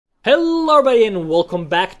Hello everybody and welcome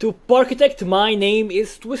back to Parkitect. My name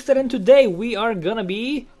is Twisted and today we are gonna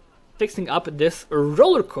be fixing up this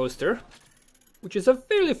roller coaster, which is a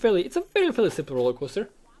fairly simple roller coaster.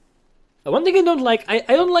 One thing I don't like, I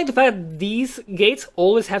don't like the fact that these gates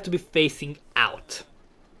always have to be facing out.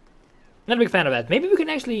 Not a big fan of that. Maybe we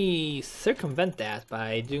can actually circumvent that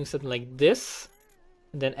by doing something like this,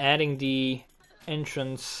 and then adding the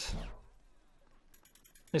entrance.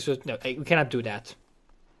 No, we cannot do that.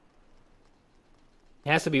 It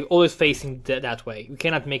has to be always facing that way. We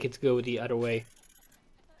cannot make it go the other way.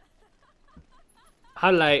 How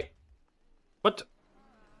did I... What?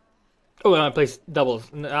 Oh, I placed doubles.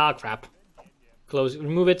 Ah, crap. Close.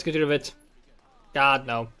 Remove it. Get rid of it. God,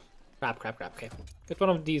 no. Crap. Okay. Get one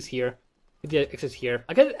of these here. Get the exit here.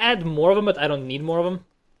 I can add more of them, but I don't need more of them.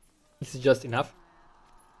 This is just enough.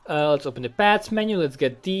 Let's open the paths menu. Let's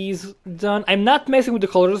get these done. I'm not messing with the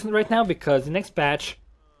colors right now because the next patch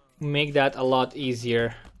make that a lot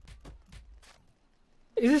easier.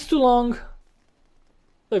 Is this too long?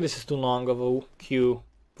 Like this is too long of a queue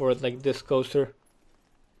for like this coaster.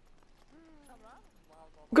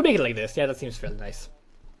 We could make it like this. Yeah, that seems fairly nice.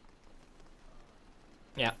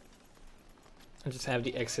 Yeah. And just have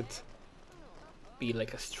the exit be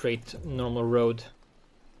like a straight normal road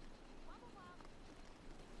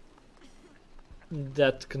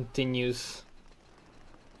that continues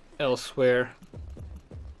elsewhere.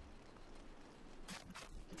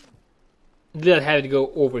 Did I have it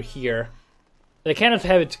go over here? I cannot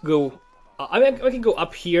have it go. I mean, I can go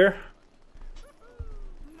up here.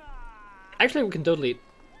 Actually, we can totally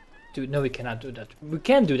do. No, we cannot do that. We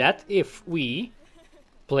can do that if we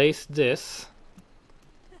place this.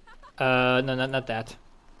 No, not that.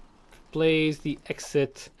 Place the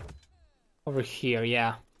exit over here.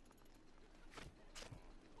 Yeah.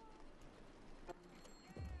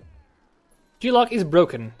 G-lock is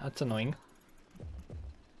broken. That's annoying.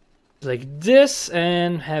 Like this,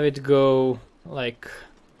 and have it go like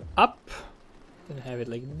up, and have it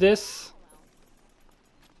like this.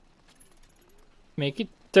 Make it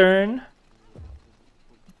turn.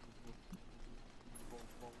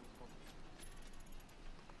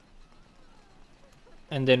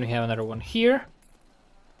 And then we have another one here.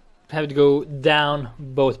 Have it go down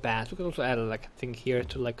both paths. We can also add like a thing here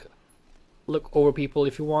to like look over people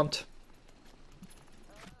if you want.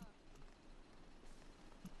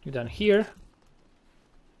 Go down here.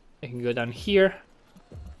 I can go down here.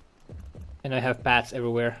 And I have paths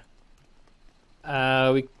everywhere.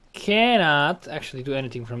 We cannot actually do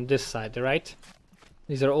anything from this side, right?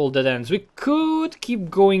 These are all dead ends. We could keep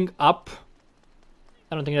going up.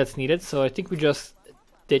 I don't think that's needed, so I think we just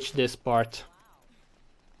ditch this part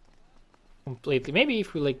completely. Maybe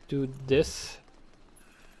if we like do this.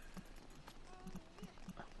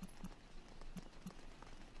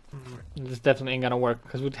 This definitely ain't gonna work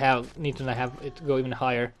because we'd need to have it go even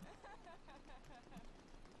higher.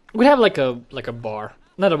 We'd have like a bar,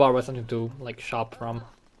 not a bar, but something to like shop from.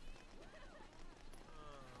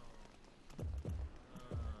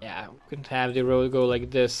 Yeah, we could have the road go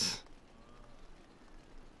like this.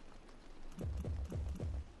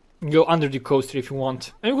 Go under the coaster if you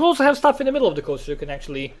want, and we can also have stuff in the middle of the coaster. You can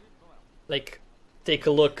actually like take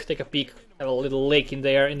a look, take a peek. Have a little lake in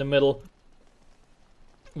there in the middle.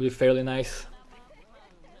 Would be fairly nice.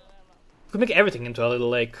 Could make everything into a little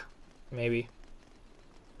lake, maybe.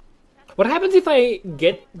 What happens if I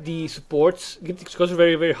get the supports, get the coaster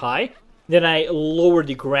very high, then I lower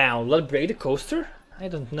the ground? Will it break the coaster? I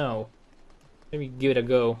don't know. Maybe give it a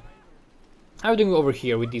go. How are we doing over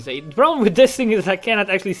here with these? The problem with this thing is I cannot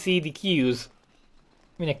actually see the queues.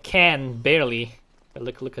 I mean, I can barely.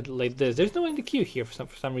 Look at it like this. There's no one in the queue here for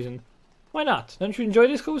some reason. Why not? Don't you enjoy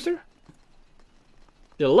this coaster?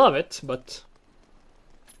 You'll love it, but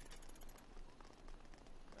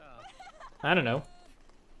I don't know.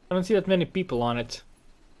 I don't see that many people on it.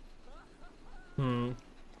 Okay,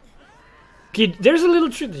 there's a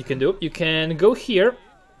little trick that you can do. You can go here.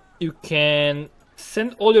 You can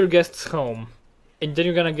send all your guests home, and then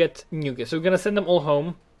you're gonna get new guests. So you're gonna send them all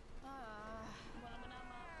home.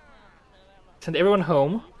 Send everyone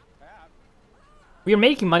home. We are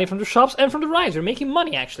making money from the shops and from the rides. We're making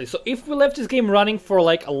money actually. So if we left this game running for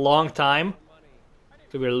like a long time,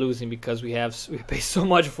 so we're losing because we pay so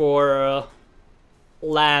much for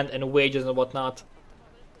land and wages and whatnot.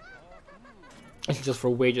 It's just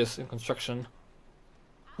for wages and construction.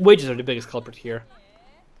 Wages are the biggest culprit here.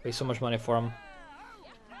 Pay so much money for them.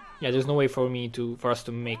 Yeah, there's no way for us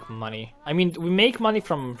to make money. I mean, we make money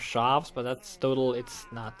from shops, but that's total. It's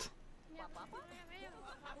not.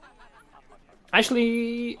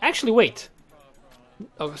 Actually, wait.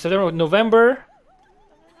 Oh, September, November,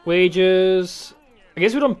 Wages. I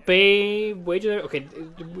guess we don't pay wages. Okay,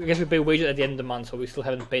 I guess we pay wages at the end of the month, so we still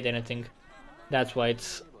haven't paid anything. That's why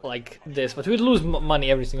it's like this. But we lose money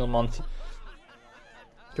every single month.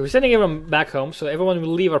 Okay, we're sending everyone back home, so everyone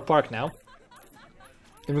will leave our park now.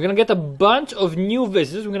 And we're gonna get a bunch of new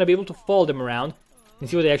visitors. We're gonna be able to follow them around and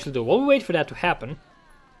see what they actually do. While we wait for that to happen,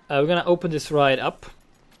 we're gonna open this ride up.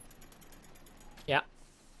 Yeah,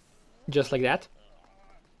 just like that.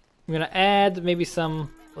 We're gonna add maybe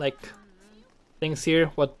some like things here.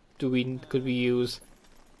 What could we use?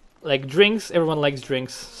 Like drinks. Everyone likes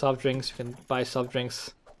drinks. Soft drinks. You can buy soft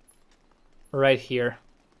drinks right here.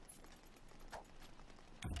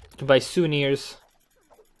 You can buy souvenirs.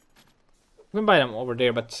 You can buy them over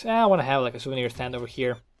there, but I want to have like a souvenir stand over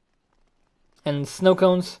here. And snow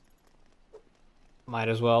cones. Might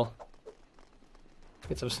as well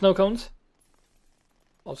get some snow cones.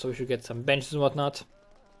 Also, we should get some benches and whatnot.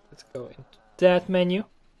 Let's go into that menu.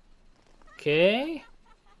 Okay.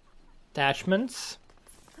 Attachments.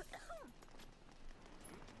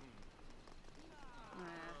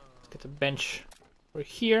 Let's get a bench over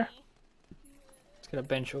here. Let's get a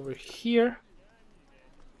bench over here.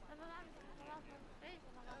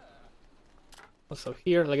 Also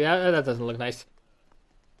here, like that doesn't look nice.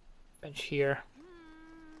 Bench here.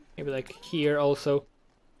 Maybe like here also.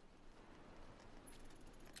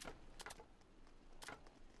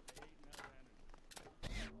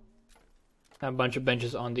 A bunch of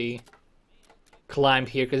benches on the climb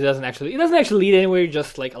here because it doesn't actually lead anywhere. It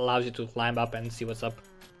just like allows you to climb up and see what's up.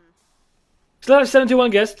 Still have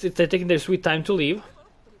 71 guests. They're taking their sweet time to leave.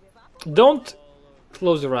 Don't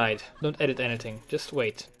close the ride. Don't edit anything. Just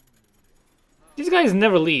wait. These guys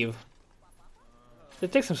never leave.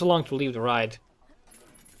 It takes them so long to leave the ride.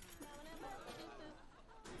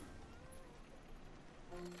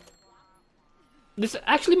 This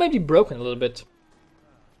actually might be broken a little bit.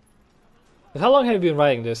 But how long have you been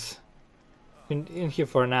riding this? Been in here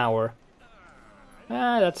for an hour.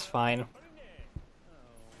 That's fine.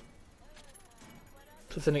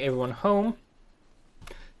 So sending everyone home.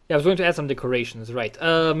 Yeah, I was going to add some decorations, right.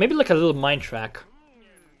 Maybe like a little mine track.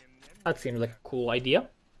 That seems like a cool idea.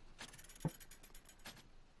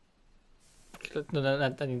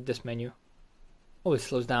 No, I need this menu. Oh, it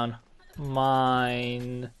slows down.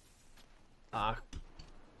 Mine.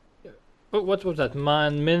 What was that?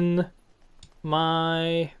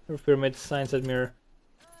 My pyramid signs that mirror.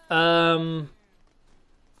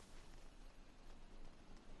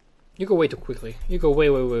 You go way too quickly. You go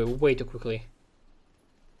way too quickly.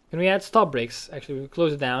 Can we add stop brakes? Actually, we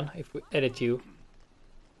close it down if we edit you.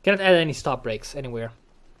 Cannot add any stop brakes anywhere.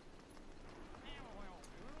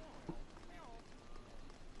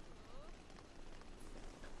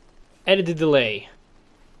 Edit the delay.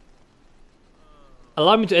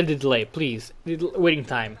 Allow me to edit the delay, please. Waiting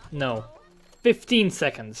time. No. 15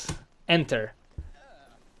 seconds. Enter.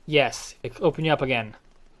 Yes. Open you up again.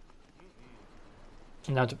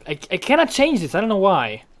 Now I cannot change this. I don't know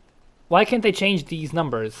why. Why can't I change these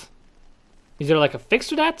numbers? Is there like a fix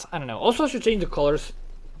to that? I don't know. Also, I should change the colors.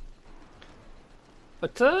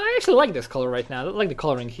 But I actually like this color right now. I like the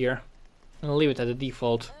coloring here. I'm gonna leave it at the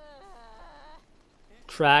default.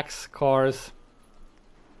 Tracks, cars.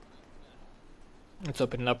 Let's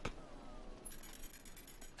open it up.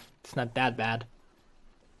 It's not that bad.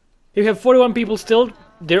 You have 41 people still.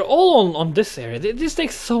 They're all on this area. This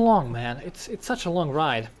takes so long, man. It's such a long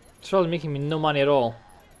ride. It's probably making me no money at all.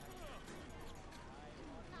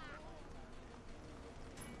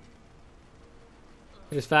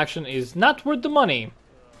 Satisfaction is not worth the money.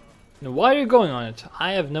 Now, why are you going on it?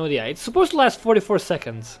 I have no idea. It's supposed to last 44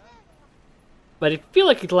 seconds. But I feel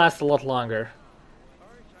like it lasts a lot longer.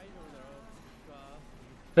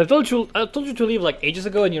 I told you to leave like ages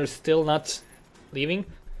ago and you're still not leaving.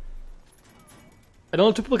 I don't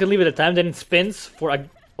know, 2 people can leave at a time, then it spins for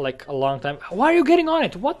like a long time. Why are you getting on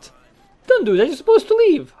it? What? Don't do that, you're supposed to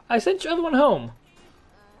leave. I sent everyone home.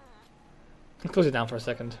 Close it down for a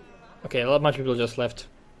second. Okay, a bunch of people just left.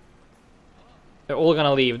 They're all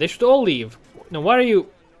gonna leave. They should all leave. Now, why are you...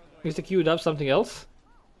 Is the queued up something else?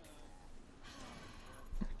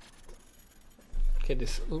 Okay,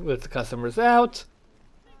 this let the customers out.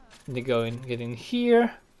 They go in, get in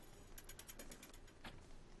here.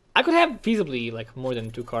 I could have feasibly like more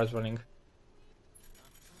than 2 cars running.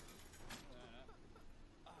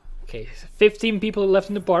 Okay, 15 people left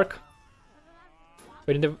in the park.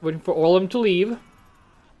 Waiting for all of them to leave.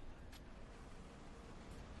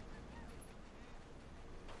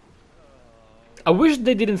 I wish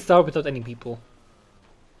they didn't start without any people.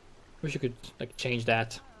 Wish you could like change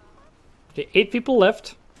that. Okay, 8 people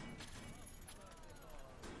left.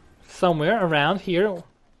 Somewhere around here.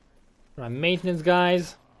 Our maintenance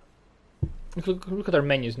guys. Look at our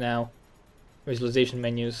menus now. Visualization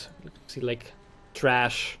menus. See, like,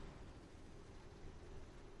 trash.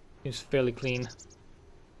 Seems fairly clean.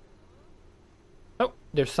 Oh,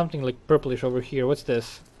 there's something like purplish over here. What's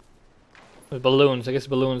this? With balloons. I guess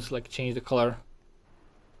balloons like change the color.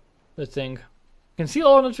 The thing. You can see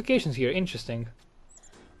all our notifications here. Interesting.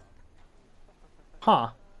 Huh.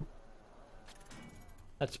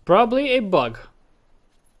 That's probably a bug.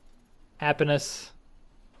 Happiness.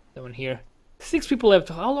 That one here. 6 people left.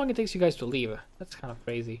 How long it takes you guys to leave? That's kind of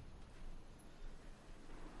crazy.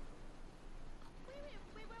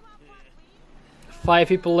 Five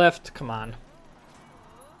people left. Come on.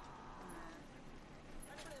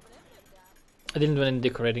 I didn't do any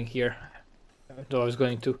decorating here, though I was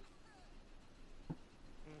going to.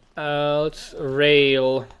 Let's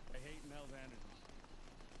rail.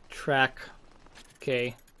 Track.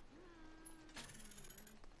 Okay.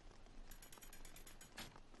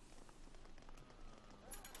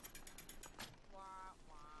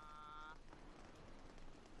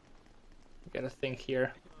 Gotta think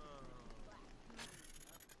here.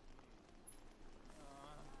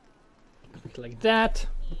 Like that.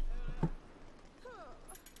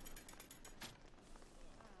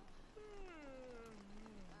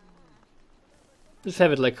 Just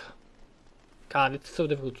have it like. God, it's so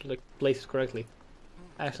difficult to like place it correctly.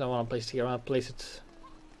 Actually, I don't want to place it here. I want to place it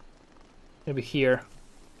maybe here.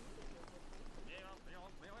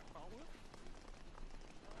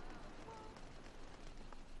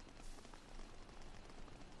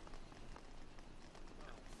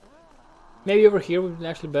 Maybe over here would be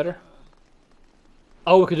actually better.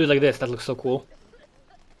 Oh, we could do it like this. That looks so cool.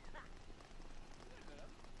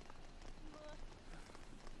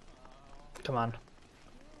 Come on.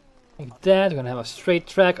 Like that. We're gonna have a straight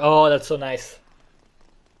track. Oh, that's so nice.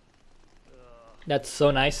 That's so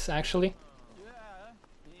nice, actually.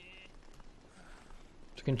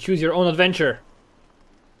 You can choose your own adventure.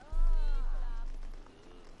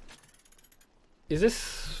 Is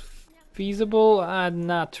this feasible?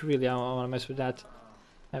 Not really. I don't want to mess with that.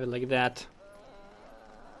 Have it like that.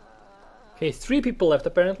 Okay, 3 people left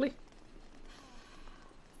apparently.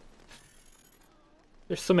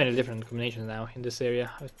 There's so many different combinations now in this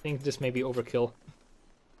area. I think this may be overkill.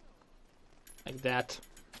 Like that.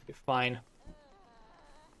 Be fine.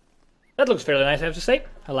 That looks fairly nice, I have to say.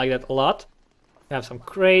 I like that a lot. We have some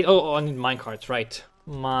crate. Oh, I need minecarts, right.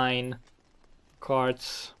 Mine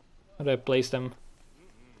carts. How do I place them?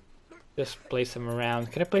 Just place them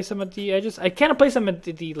around. Can I place them at the edges? I cannot place them at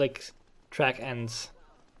the like track ends.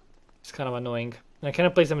 It's kind of annoying. And I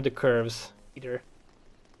cannot place them at the curves either.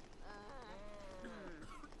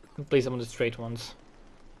 I can place them on the straight ones.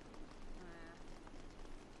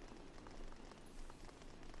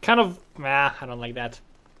 Kind of, I don't like that.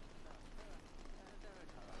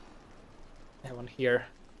 I have one here.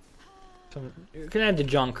 You can add the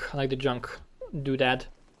junk. I like the junk. Do that.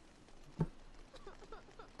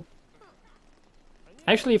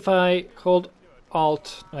 Actually, if I hold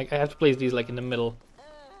Alt, like I have to place these like in the middle.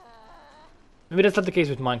 Maybe that's not the case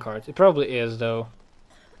with minecarts. It probably is though.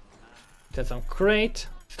 That's some crate.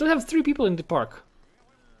 Still have 3 people in the park.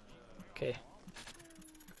 Okay.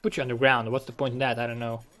 Put you underground. What's the point in that? I don't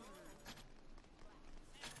know.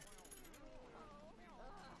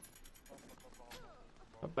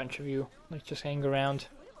 A bunch of you. Let's just hang around.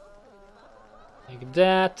 Like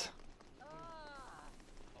that.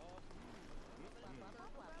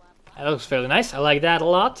 That looks fairly nice. I like that a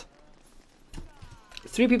lot.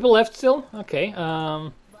 3 people left still. Okay.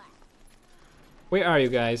 Where are you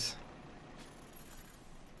guys?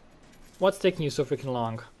 What's taking you so freaking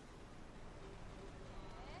long?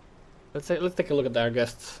 Let's take a look at our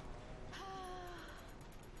guests.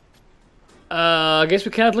 I guess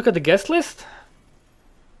we cannot look at the guest list.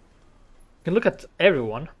 We can look at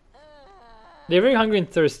everyone. They're very hungry and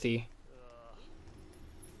thirsty.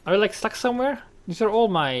 Are we like stuck somewhere? These are all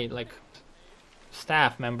my like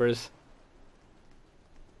staff members.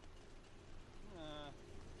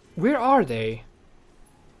 Where are they?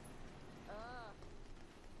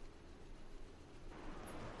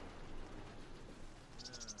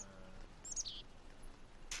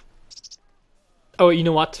 Oh, you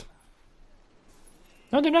know what?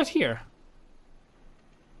 No, they're not here.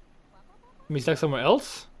 Maybe stuck somewhere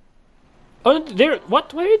else? Oh, they're...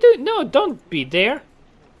 What? What are you doing? No, don't be there.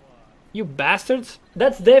 You bastards.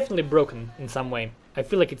 That's definitely broken in some way. I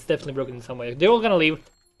feel like it's definitely broken in some way. They're all gonna leave.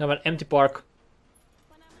 We have an empty park.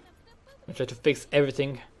 I'll try to fix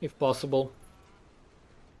everything if possible.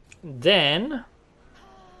 Then...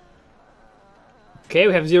 Okay,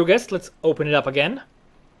 we have 0 guests. Let's open it up again.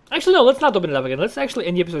 Actually, no, let's not open it up again. Let's actually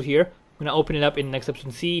end the episode here. I'm gonna open it up in the next episode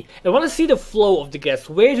and see. I want to see the flow of the guests.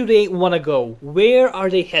 Where do they want to go? Where are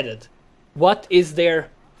they headed? What is their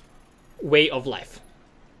way of life?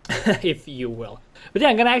 If you will. But yeah,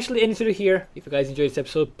 I'm gonna actually end it here. If you guys enjoyed this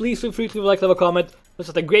episode, please feel free to leave a like, leave a comment. That's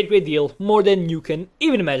a great deal. More than you can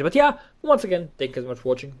even imagine. But yeah, once again, thank you so much for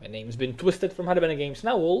watching. My name's been Twisted from How to Games.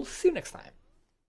 Now we'll see you next time.